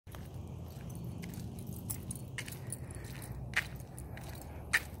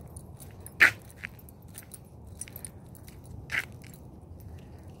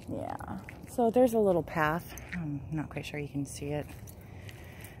So there's a little path. I'm not quite sure you can see it.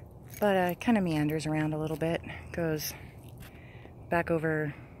 But it kind of meanders around a little bit. Goes back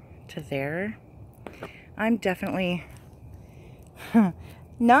over to there. I'm definitely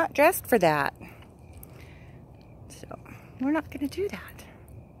not dressed for that. So we're not going to do that.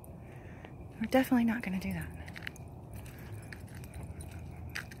 We're definitely not going to do that.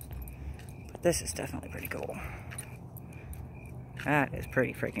 But this is definitely pretty cool. That is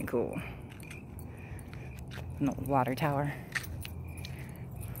pretty freaking cool. An old water tower.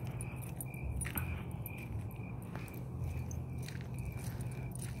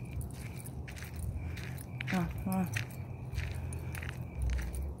 Oh, well.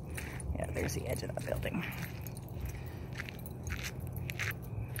 Yeah, there's the edge of that building.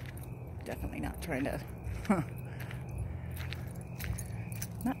 Definitely not trying to,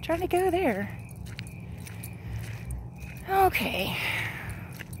 not trying to go there. Okay.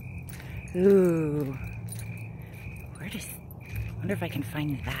 Ooh. I wonder if I can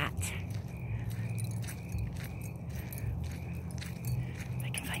find that. If I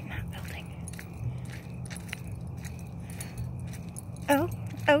can find that building.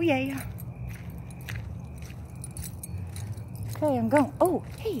 Oh yeah. Okay, I'm going. Oh,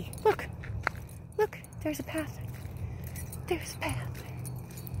 hey, look. Look, there's a path. There's a path.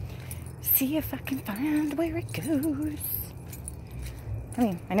 See if I can find where it goes. I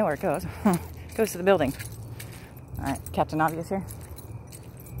mean, I know where it goes. It goes to the building. Alright, Captain Obvious here.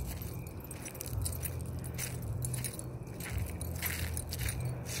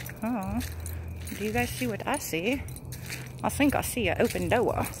 Oh, do you guys see what I see? I think I see an open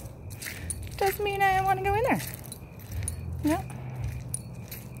door. Doesn't mean I want to go in there. No.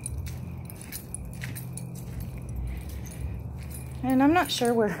 And I'm not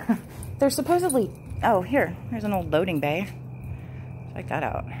sure where... They're supposedly... Oh, here's an old loading bay. Check that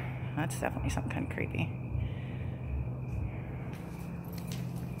out. That's definitely something kind of creepy.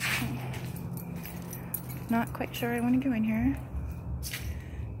 Not quite sure I want to go in here.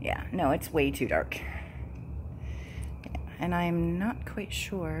 Yeah, no, it's way too dark. Yeah, and I'm not quite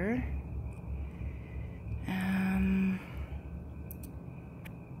sure. I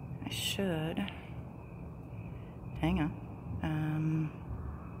should. Hang on.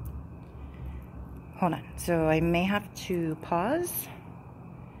 Hold on. So I may have to pause.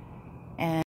 And